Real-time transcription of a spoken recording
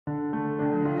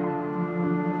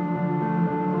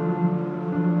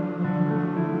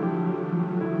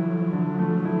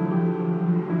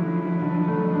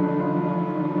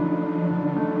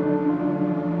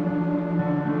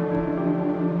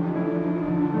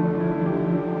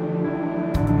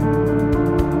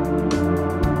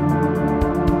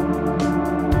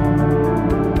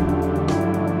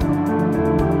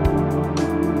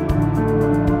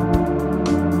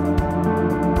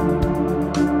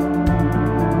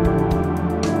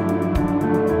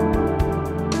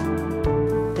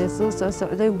soo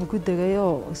socday buu ku degay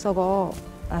oo isagoo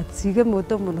aad siiga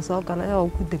moodo muna soo galay oo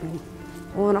ku degay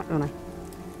uuna cunay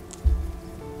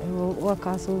waa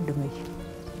kaas oo dhamay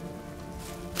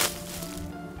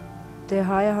dee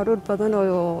haya haruur badan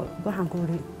oo waxaan ku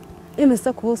yiri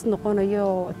imise kuus noqonayo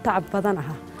tacab badan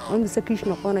aha oo imise kiish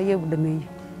noqonayo u dhamay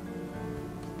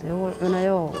dee wuu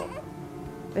cunayo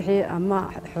wixii ama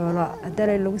xoolo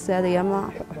adalay lagu saaday ama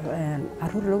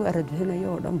caruur lagu arajinayo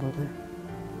oo dhan buu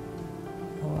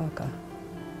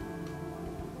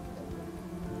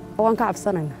waan ka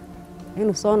cabsanaynaa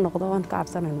inuu soo noqdo waan ka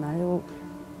cabsanaynaa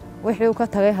wixii uu ka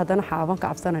tagay haddana xaaban ka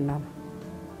cabsanaynaa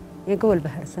in ka walba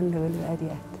harsan wali aad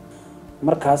iyo aad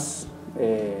markaas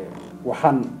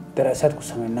waxaan daraasaad ku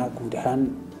sameynaa guud ahaan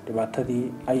dhibaatadii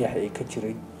ayax ee ka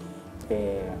jiray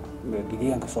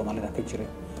deegaanka Soomaalida ka jiray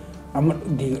ama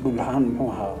dhul ahaan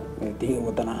muxuu ahaa deegaan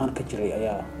wadan ahaan ka jiray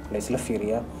ayaa la isla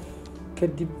fiiriyaa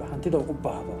kadib hantida ugu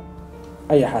baahdo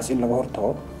ayaxaas in laga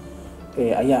hortago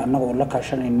ayaa anagoo la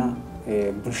kaashanayna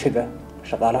bulshada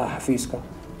shaqaalaha xafiiska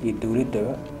iyo dawladda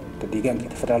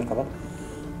deegaanka federaalka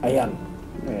ayaan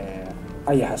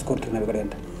ayaxaas ka hortagna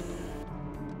bagaleenta.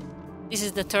 This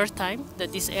is the third time that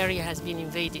this area has been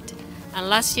invaded, and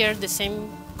last year the same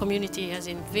community has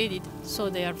invaded, so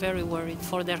they are very worried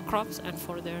for their crops and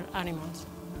for their animals.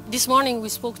 This morning we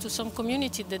spoke to some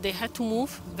community that they had to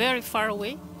move very far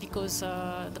away because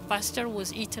the pasture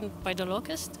was eaten by the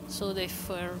locust, so they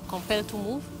were compelled to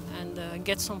move and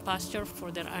get some pasture for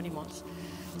their animals.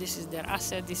 This is their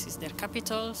asset, this is their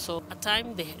capital, so at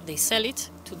time they sell it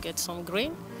to get some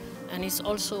grain, and it's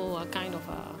also a kind of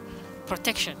a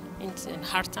protection in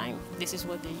hard time. This is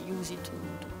what they use it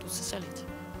to sell it.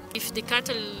 If the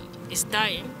cattle is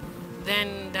dying,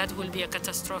 then that will be a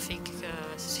catastrophic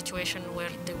situation where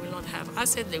they will not have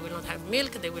asset, they will not have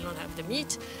milk, they will not have the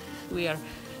meat. We are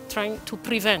trying to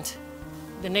prevent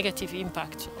the negative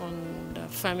impact on the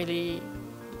family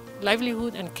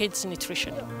livelihood and kids'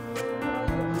 nutrition.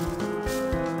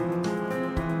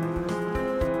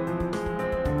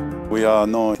 We are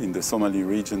now in the Somali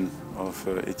region of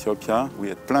Ethiopia. We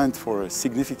had planned for a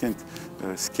significant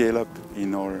scale-up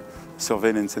in our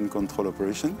surveillance and control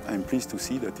operation. I'm pleased to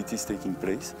see that it is taking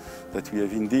place, that we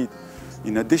have indeed,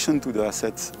 in addition to the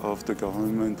assets of the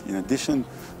government, in addition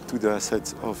to the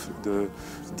assets of the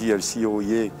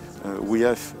DLCOE, we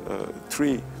have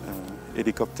 3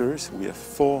 helicopters, we have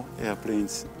 4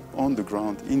 airplanes on the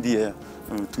ground, in the air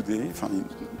today,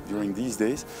 during these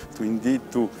days, to indeed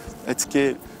do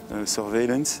at-scale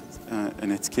surveillance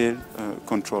and at-scale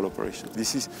control operation.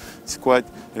 This is quite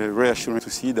reassuring to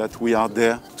see that we are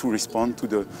there to respond to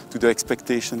the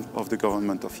expectation of the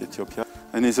government of Ethiopia.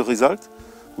 And as a result,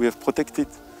 we have protected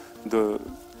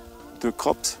the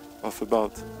crops of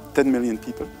about 10 million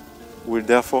people, who will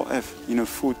therefore have enough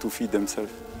food to feed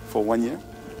themselves for 1 year.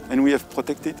 And we have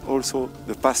protected also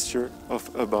the pasture of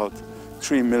about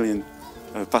 3 million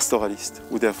pastoralists,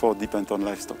 who therefore depend on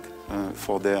livestock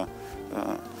for their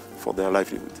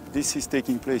livelihood. This is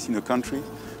taking place in a country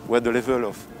where the level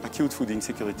of acute food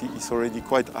insecurity is already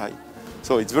quite high.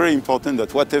 So it's very important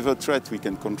that whatever threat we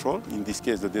can control, in this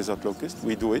case the desert locust,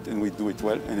 we do it and we do it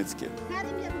well and at scale.